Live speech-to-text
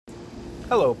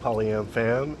Hello, Polyam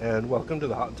fam, and welcome to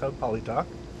the Hot Tub Poly Talk.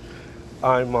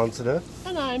 I'm Monsita,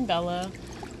 And I'm Bella.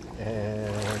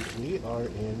 and we are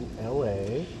in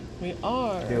LA We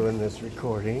are. doing this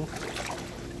recording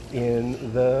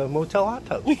in the Motel Hot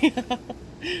Tub.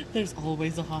 There's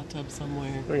always a hot tub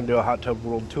somewhere. We're going to do a hot tub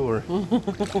world tour.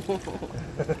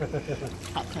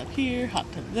 Hot tub here,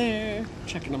 hot tub there,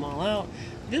 checking them all out.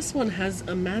 This one has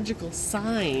a magical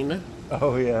sign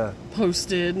Oh, yeah.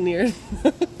 posted near.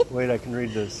 Wait, I can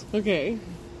read this. Okay.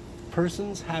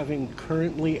 Persons having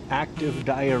currently active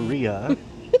diarrhea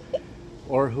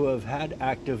or who have had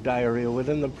active diarrhea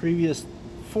within the previous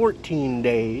 14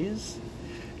 days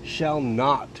shall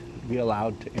not be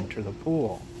allowed to enter the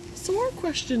pool. So our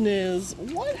question is,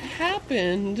 what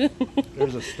happened?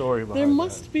 There's a story behind There that.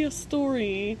 must be a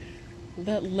story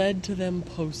that led to them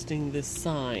posting this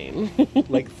sign.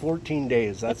 Like 14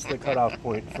 days. That's the cutoff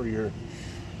point for your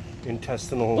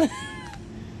intestinal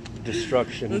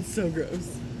destruction. That's so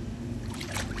gross.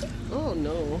 Oh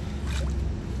no.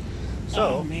 So,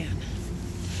 Oh man.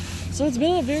 So it's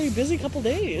been a very busy couple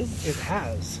days. it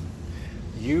has.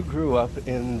 You grew up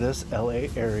in this LA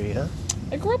area.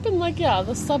 I grew up in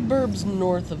the suburbs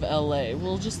north of LA.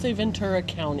 We'll just say Ventura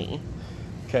County.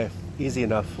 Okay, easy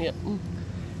enough. Yep.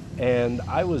 And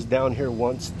I was down here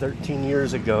once 13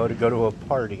 years ago to go to a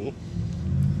party.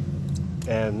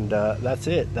 And that's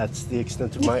it. That's the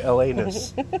extent of my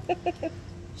LA-ness.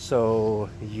 So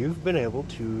you've been able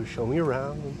to show me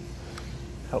around and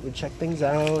help me check things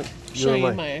out. Show You're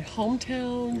you my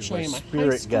hometown, you're show my you my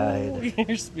spirit high school. guide.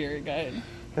 Your spirit guide.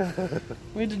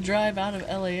 We had to drive out of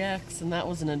LAX, and that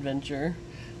was an adventure.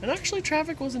 And actually,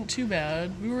 traffic wasn't too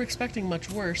bad. We were expecting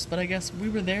much worse, but I guess we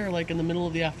were there in the middle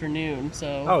of the afternoon,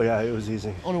 so Oh yeah, it was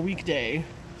easy. on a weekday,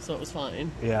 so it was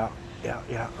fine. Yeah.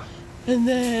 And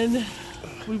then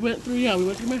we went through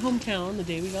my hometown the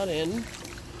day we got in.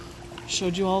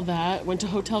 Showed you all that. Went to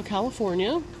Hotel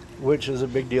California. Which is a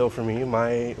big deal for me.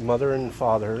 My mother and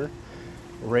father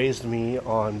raised me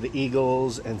on the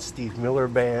Eagles and Steve Miller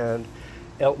Band.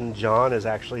 Elton John is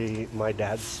actually my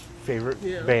dad's favorite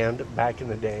band back in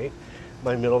the day.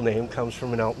 My middle name comes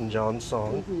from an Elton John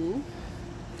song. Mm-hmm.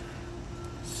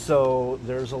 So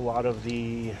there's a lot of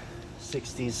the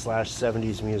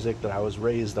 60s/70s music that I was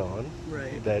raised on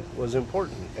Right. that was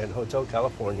important. And Hotel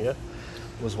California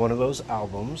was one of those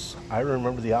albums. I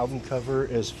remember the album cover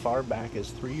as far back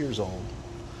as 3 years old.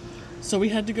 So we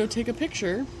had to go take a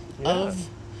picture Yeah. of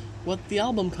what the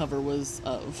album cover was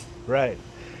of. Right.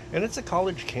 And it's a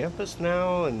college campus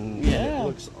now, and Yeah. it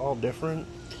looks all different.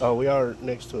 Oh, we are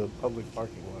next to a public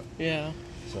parking lot, Yeah,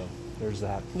 so there's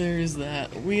that. there is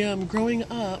that. We growing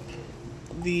up,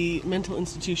 the mental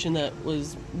institution that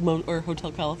was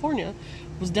Hotel California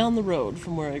was down the road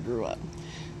from where I grew up.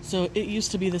 So it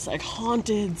used to be this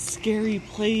haunted, scary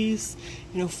place,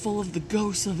 full of the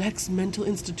ghosts of ex-mental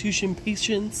institution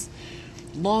patients.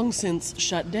 Long since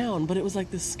shut down, but it was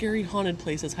like this scary haunted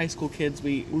place as high school kids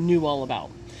we knew all about.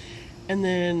 And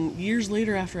then years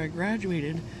later, after I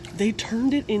graduated, they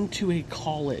turned it into a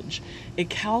college, a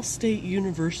Cal State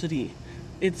University.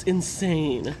 It's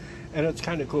insane. And it's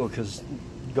kind of cool because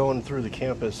going through the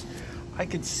campus, I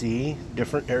could see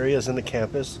different areas in the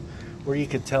campus where you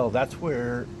could tell that's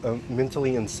where a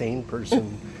mentally insane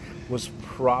person was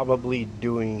probably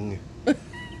doing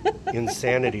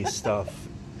insanity stuff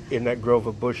in that grove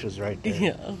of bushes right there.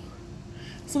 Yeah.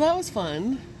 So that was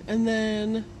fun. And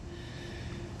then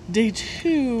day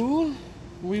 2,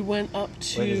 we went up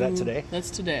to... Wait, is that today?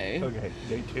 That's today. Okay,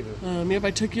 day 2. Yep,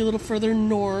 I took you a little further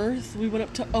north. We went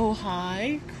up to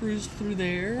Ojai, cruised through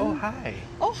there. Oh, hi.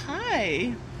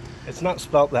 Ojai. It's not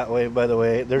spelt that way, by the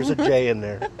way. There's a J in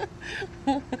there.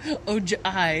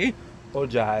 Ojai.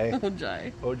 Ojai.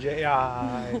 Ojai.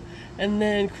 O-J-I. And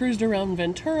then cruised around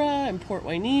Ventura and Port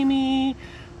Hueneme.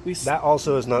 That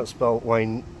also is not spelled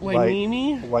Hueneme?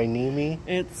 Hueneme.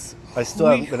 It's I still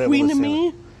haven't been able to say Hueneme.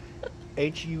 it.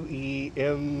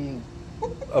 H-U-E-M,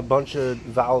 a bunch of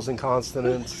vowels and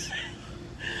consonants.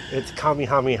 It's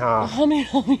Kamehameha.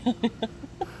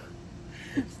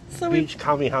 So Beach we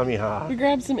Kamehameha.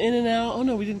 grabbed some In-N-Out. Oh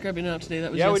no, we didn't grab In-N-Out today.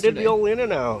 That was Yeah, we yesterday. did the old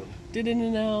In-N-Out. Did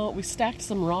In-N-Out. We stacked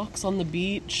some rocks on the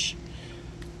beach.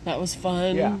 That was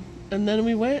fun. Yeah. And then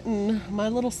we went and my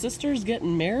little sister's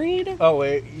getting married. Oh,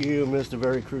 wait, you missed a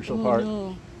very crucial part.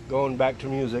 No. Going back to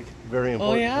music, very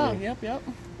Oh important. yeah, to me. yep.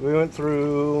 We went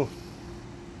through,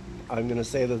 I'm going to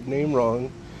say the name wrong,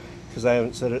 because I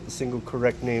haven't said it a single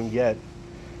correct name yet.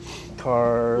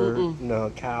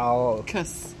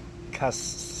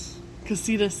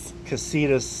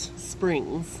 Casitas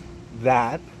Springs.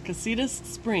 that Casitas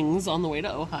Springs on the way to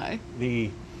Ojai. the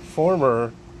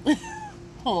former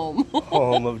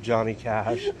home of Johnny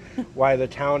Cash. Why the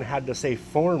town had to say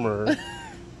former.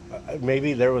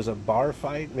 Maybe there was a bar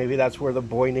fight. Maybe that's where the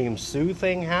boy named Sue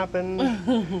thing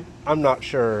happened. I'm not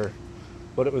sure.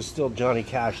 But it was still Johnny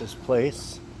Cash's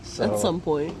place. So At some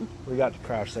point. we got to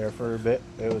crash there for a bit.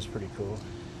 It was pretty cool.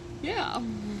 Yeah.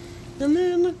 And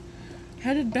then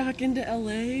headed back into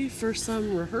LA for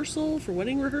some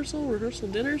wedding rehearsal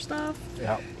dinner stuff.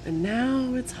 Yeah. And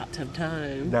now it's hot tub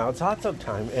time. Now it's hot tub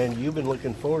time, and you've been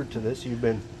looking forward to this. You've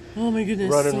been Oh my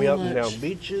goodness, running so me up much. and down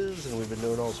beaches, and we've been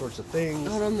doing all sorts of things.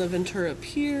 Out on the Ventura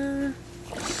Pier.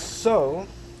 So,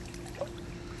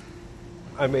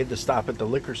 I made the stop at the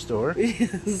liquor store.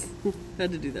 Yes.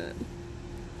 Had to do that.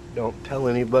 Don't tell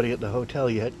anybody at the hotel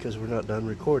yet because we're not done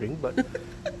recording, but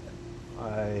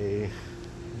I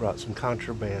brought some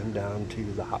contraband down to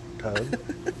the hot tub.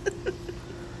 And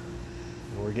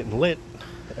we're getting lit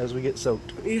as we get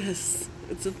soaked. Yes.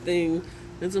 It's a thing.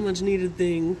 It's a much needed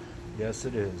thing. Yes,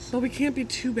 it is. But we can't be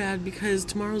too bad because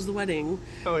tomorrow's the wedding.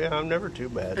 Oh, yeah, I'm never too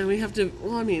bad. And we have to,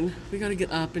 we got to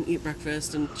get up and eat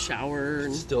breakfast and shower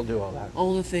and Still do all that.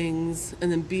 all the things.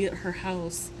 And then be at her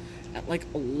house at like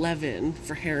 11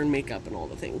 for hair and makeup and all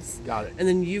the things. Got it. And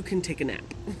then you can take a nap.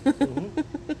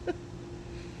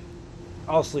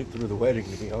 I'll sleep through the wedding,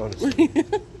 to be honest with you.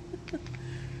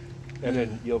 And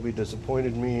then you'll be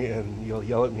disappointed in me and you'll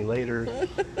yell at me later.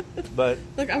 But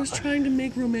Like, I was trying to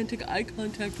make romantic eye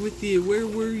contact with you. Where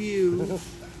were you?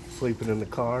 sleeping in the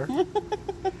car.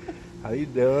 How you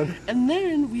doing? And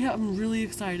then I'm really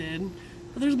excited.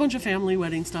 There's a bunch of family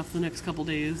wedding stuff the next couple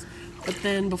days. But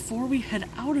then before we head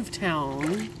out of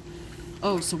town,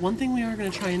 so one thing we are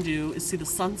going to try and do is see the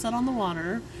sunset on the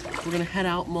water. We're going to head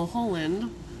out Mulholland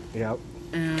Yep.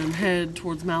 and head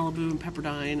towards Malibu and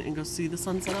Pepperdine and go see the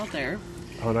sunset out there.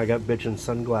 Oh, and I got bitchin'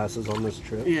 sunglasses on this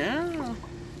trip. Yeah.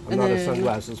 I'm not a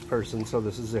sunglasses person, so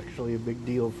this is actually a big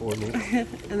deal for me.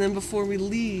 And then before we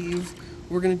leave,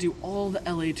 we're going to do all the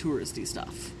LA touristy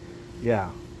stuff. Yeah.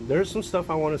 There's some stuff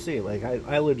I want to see. Like,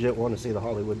 I legit want to see the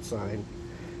Hollywood sign.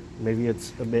 Maybe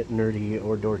it's a bit nerdy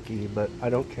or dorky, but I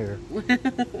don't care.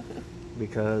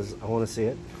 Because I want to see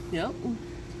it. Yep.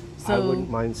 I wouldn't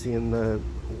mind seeing the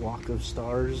Walk of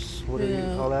Stars, whatever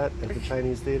you call that, at the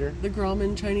Chinese theater. The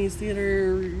Grauman Chinese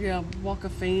Theater, Walk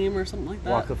of Fame or something like that.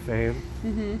 Walk of Fame.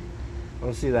 Mm-hmm. I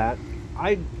want to see that.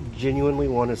 I genuinely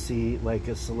want to see, like,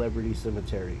 a celebrity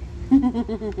cemetery.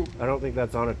 I don't think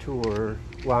that's on a tour.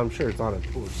 Well, I'm sure it's on a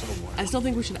tour somewhere. I still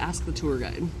think we should ask the tour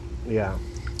guide. Yeah.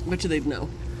 I bet you they'd know.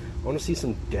 I want to see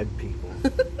some dead people.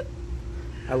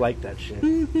 I like that shit.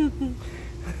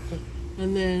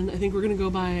 And then I think we're going to go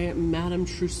by Madame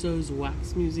Trousseau's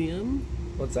Wax Museum.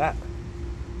 What's that?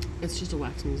 It's just a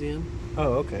wax museum.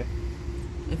 Oh, okay.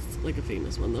 It's like a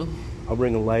famous one, though, I'll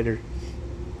bring a lighter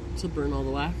to burn all the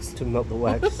wax. to melt the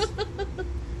wax.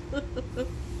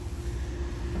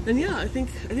 And yeah, I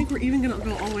think we're even going to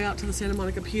go all the way out to the Santa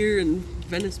Monica Pier and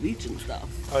Venice Beach and stuff.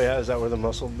 Oh, yeah? Is that where the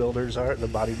muscle builders are? The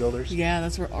bodybuilders? Yeah,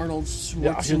 that's where Arnold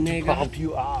Yeah, to Schwarzenegger... pump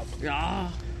you up.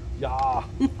 Yeah. Yeah.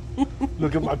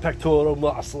 Look at my pectoral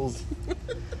muscles.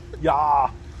 Yeah.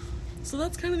 So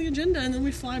that's kind of the agenda, and then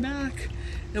we fly back,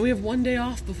 and we have one day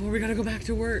off before we got to go back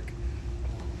to work.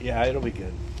 Yeah, it'll be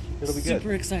good. It'll be good.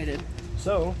 Super excited.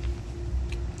 So,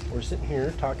 we're sitting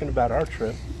here talking about our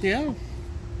trip. Yeah.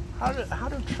 How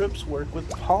do trips work with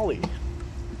Polly?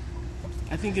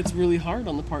 I think it's really hard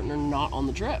on the partner not on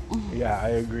the trip. Yeah, I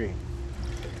agree.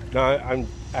 No, I'm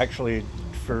actually,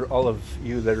 for all of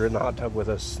you that are in the hot tub with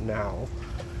us now,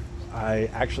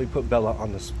 I actually put Bella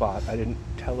on the spot. I didn't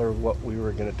tell her what we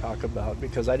were going to talk about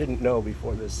because I didn't know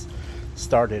before this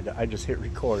started. I just hit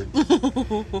record.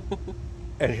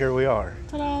 And here we are.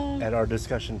 Ta-da! At our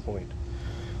discussion point.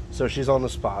 So she's on the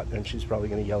spot, and she's probably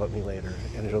going to yell at me later,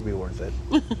 and it'll be worth it.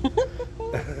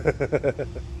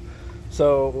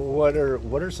 So what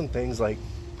are some things like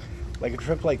a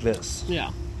trip like this?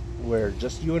 Yeah. Where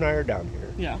just you and I are down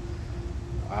here. Yeah.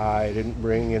 I didn't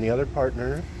bring any other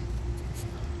partner.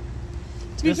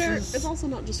 To be This fair, is- it's also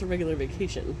not just a regular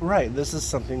vacation. Right. This is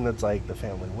something that's like the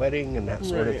family wedding and that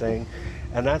sort of Right. thing,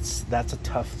 and that's a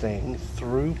tough thing.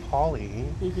 Through Polly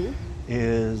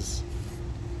is,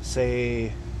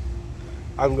 say,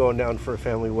 I'm going down for a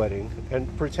family wedding,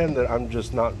 and pretend that I'm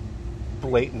just not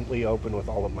blatantly open with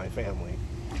all of my family.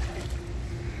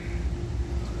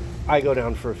 I go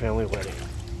down for a family wedding,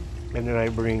 and then I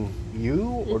bring you,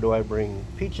 or do I bring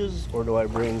Peaches, or do I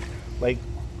bring, like,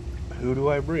 who do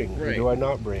I bring? Who Right. do I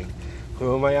not bring?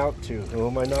 Who am I out to? Who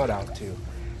am I not out to?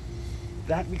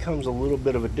 That becomes a little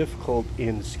bit of a difficult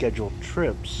in scheduled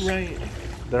trips Right.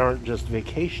 that aren't just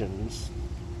vacations.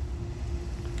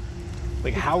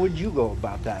 Like, how would you go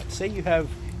about that? Say you have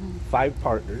 5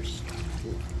 partners.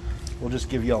 We'll just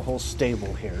give you a whole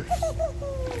stable here.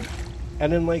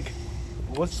 And then, like,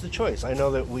 what's the choice? I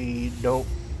know that we don't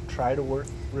try to work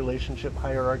relationship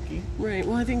hierarchy. Right.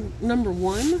 Well, I think number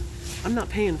one, I'm not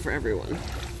paying for everyone.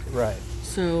 Right.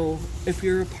 So if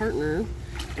you're a partner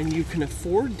and you can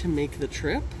afford to make the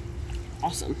trip,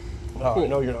 awesome. Oh, Cool. I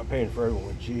know you're not paying for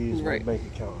everyone. Jeez, Right. my bank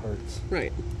account hurts.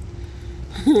 Right.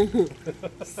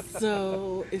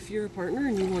 So if you're a partner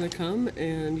and you want to come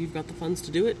and you've got the funds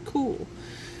to do it, cool.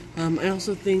 I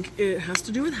also think it has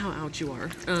to do with how out you are.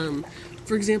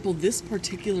 For example, this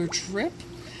particular trip,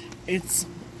 it's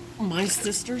my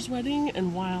sister's wedding,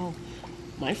 and while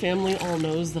my family all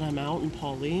knows that I'm out in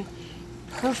Poly,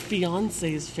 her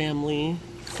fiance's family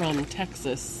from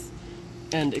Texas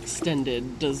and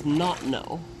extended does not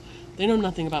know. They know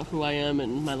nothing about who I am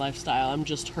and my lifestyle. I'm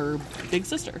just her big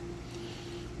sister.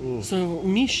 So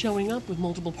me showing up with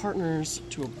multiple partners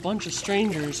to a bunch of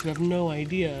strangers who have no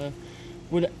idea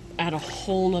would add a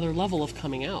whole nother level of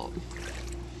coming out.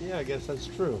 Yeah, I guess that's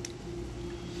true.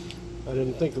 I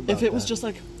didn't think about that. If it was just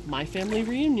like my family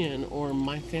reunion or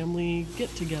my family get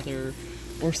together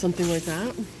or something like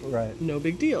that, Right. no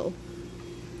big deal.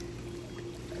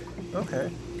 Okay.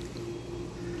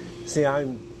 See,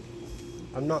 I'm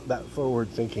not that forward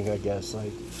thinking, I guess,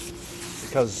 like,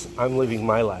 because I'm living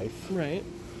my life Right,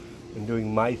 and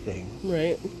doing my thing.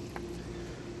 right,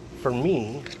 For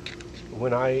me,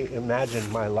 when I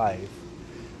imagine my life,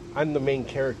 I'm the main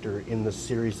character in the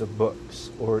series of books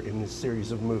or in the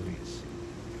series of movies.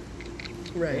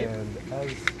 right. And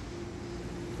as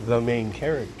the main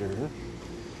character,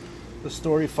 the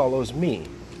story follows me.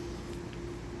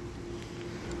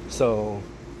 So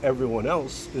everyone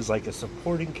else is like a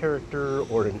supporting character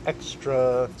or an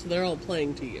extra. So they're all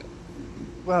playing to you.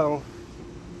 Well,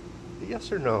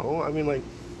 yes or no. I mean, like,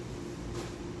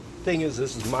 thing is,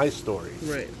 this is my story.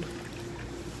 Right,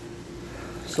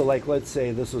 So, like, let's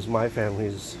say this was my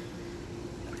family's,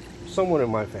 someone in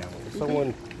my family,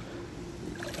 someone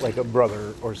like a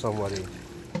brother or somebody,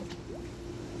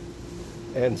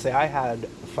 and say I had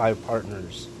 5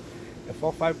 partners. If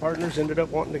all 5 partners ended up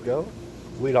wanting to go,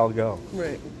 we'd all go.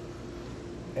 right.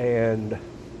 And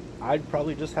I'd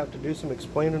probably just have to do some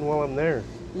explaining while I'm there.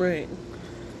 Right.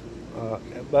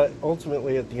 But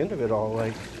ultimately, at the end of it all,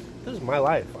 like, this is my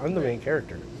life. I'm the main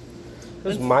character.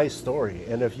 This is my story.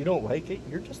 And if you don't like it,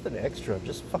 you're just an extra.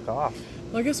 Just fuck off.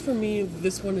 Well, I guess for me,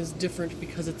 this one is different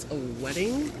because it's a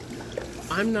wedding.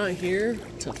 I'm not here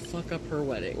to fuck up her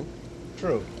wedding,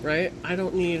 True. right? I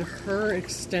don't need her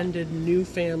extended new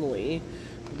family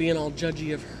being all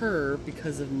judgy of her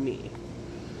because of me.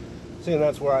 See, and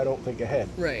that's where I don't think ahead.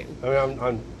 Right. I mean,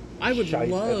 I'm I would shite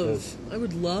at this.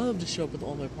 love to show up with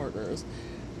all my partners.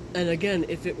 And again,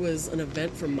 if it was an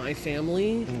event from my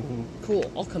family,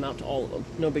 cool, I'll come out to all of them.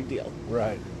 No big deal.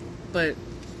 Right. But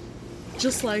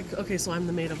just like, okay, so I'm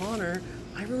the maid of honor,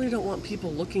 I really don't want people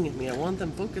looking at me. I want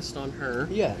them focused on her.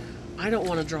 Yeah. I don't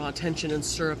want to draw attention and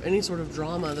stir up any sort of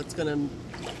drama that's going to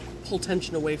pull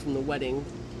tension away from the wedding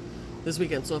this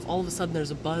weekend. So if all of a sudden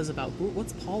there's a buzz about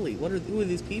what's Polly, who are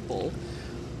these people,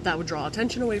 that would draw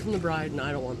attention away from the bride, and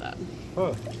I don't want that.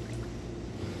 Huh.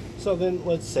 So then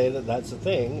let's say that that's a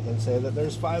thing, and say that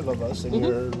there's 5 of us in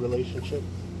your relationship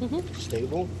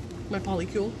stable. My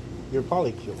polycule, Your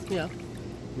polycule. yeah,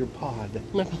 Your pod.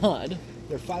 my pod.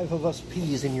 There are 5 of us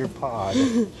peas in your pod.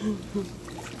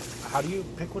 How do you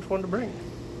pick which one to bring?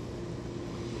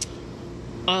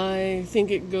 I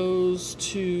think it goes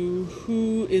to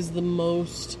who is the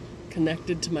most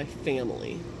connected to my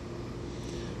family.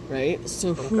 Right?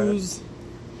 So who's...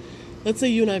 Let's say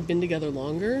you and I have been together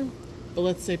longer, but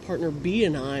let's say partner B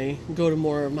and I go to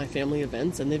more of my family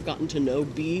events and they've gotten to know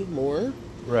B more.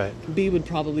 Right. B would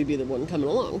probably be the one coming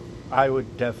along. I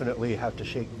would definitely have to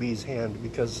shake B's hand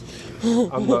because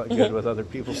I'm not good with other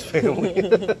people's family.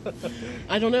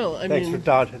 I don't know. I Thanks mean, for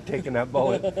Todd taking that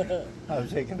bullet. I've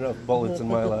taken enough bullets in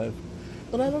my life.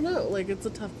 but I don't know. Like, it's a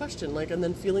tough question. Like, and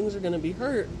then feelings are going to be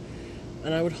hurt.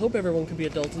 And I would hope everyone could be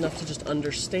adult enough to just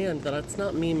understand that it's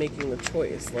not me making the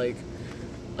choice. Like,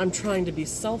 I'm trying to be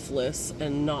selfless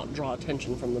and not draw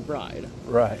attention from the bride.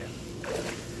 Right.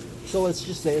 So let's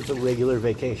just say it's a regular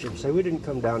vacation. Say we didn't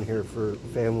come down here for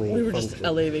family We were function. just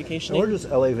LA vacationing. We're just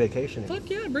LA vacationing. Fuck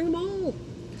yeah, bring them all.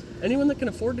 Anyone that can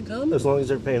afford to come, As long as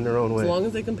they're paying their own way. as long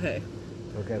as they can pay.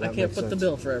 Okay, I that can't makes foot the sense.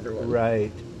 bill for everyone.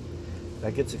 Right.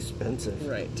 That gets expensive.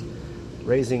 Right.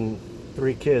 Raising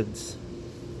 3 kids.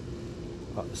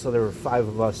 So there were 5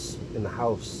 of us in the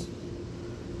house.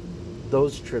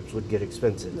 Those trips would get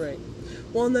expensive. Right.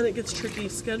 Well, and then it gets tricky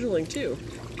scheduling too.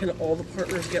 Can all the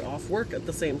partners get off work at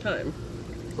the same time?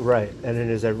 Right. And then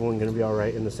is everyone going to be all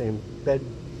right in the same bed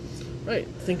Right.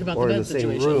 Think about or the in bed the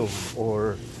same situation. room,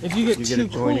 or If you get you two get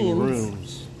adjoining queens,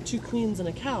 rooms. 2 queens and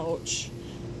a couch,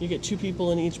 you get 2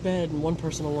 people in each bed and 1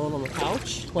 person alone on the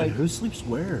couch. Like, And who sleeps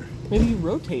where? maybe you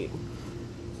rotate.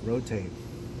 Rotate.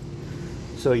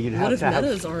 So you'd What have if to have.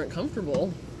 metas aren't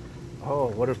comfortable? Oh,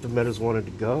 what if the metas wanted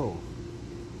to go?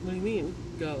 What do you mean?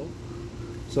 Go.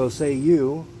 So say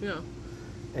you Yeah.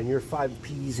 and your 5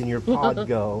 peas in your pod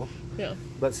go, Yeah.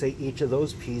 but say each of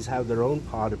those peas have their own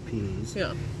pod of peas,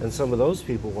 Yeah. and some of those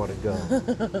people want to go.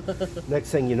 Next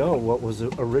thing you know, what was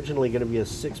originally going to be a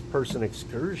 6-person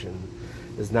excursion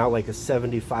is now like a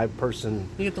 75-person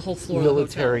You get the whole floor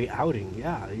military outing.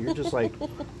 Yeah, you're just like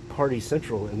party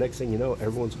central, and next thing you know,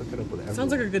 everyone's hooking up with everyone.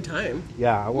 Sounds like a good time.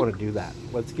 Yeah, I want to do that.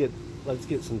 Let's get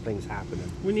some things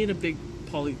happening. We need a big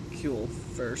polycule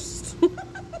first.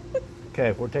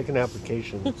 Okay, we're taking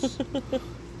applications.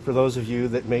 For those of you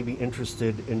that may be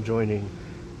interested in joining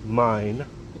mine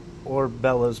or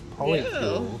Bella's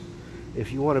polycule,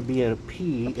 if you want to be in a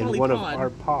P in one of polypod. our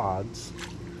pods,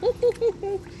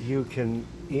 you can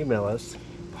email us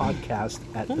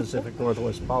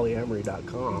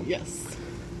podcast@PacificNorthwestPolyamory.com. Yes.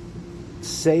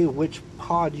 Say which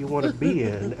pod you want to be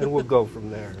in, and we'll go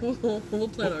from there. We'll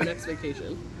plan our next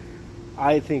vacation.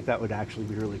 I think that would actually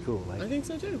be really cool. I Like think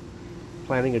so too.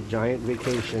 planning a giant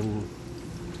vacation,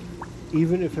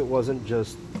 even if it wasn't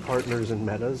just partners and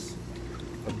metas,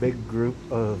 a big group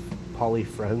of poly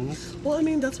friends. Well, I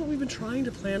mean, that's what we've been trying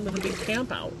to plan with a big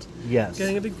camp out. Yes,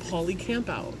 Getting a big poly camp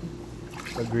out.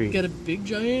 agreed. Get a big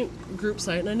giant group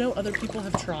site, and I know other people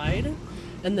have tried,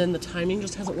 and then the timing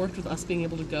just hasn't worked with us being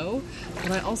able to go.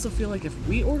 But I also feel like if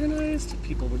we organized,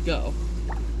 people would go.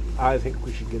 I think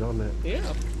we should get on that. Yeah.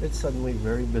 It's suddenly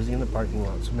very busy in the parking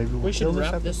lot, so maybe we'll We kill should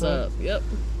wrap this episode. up. Yep.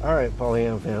 All right,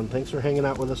 Polyam fam, thanks for hanging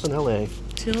out with us in LA.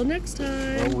 Till next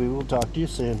time. Well, we will talk to you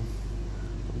soon.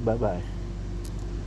 Bye bye.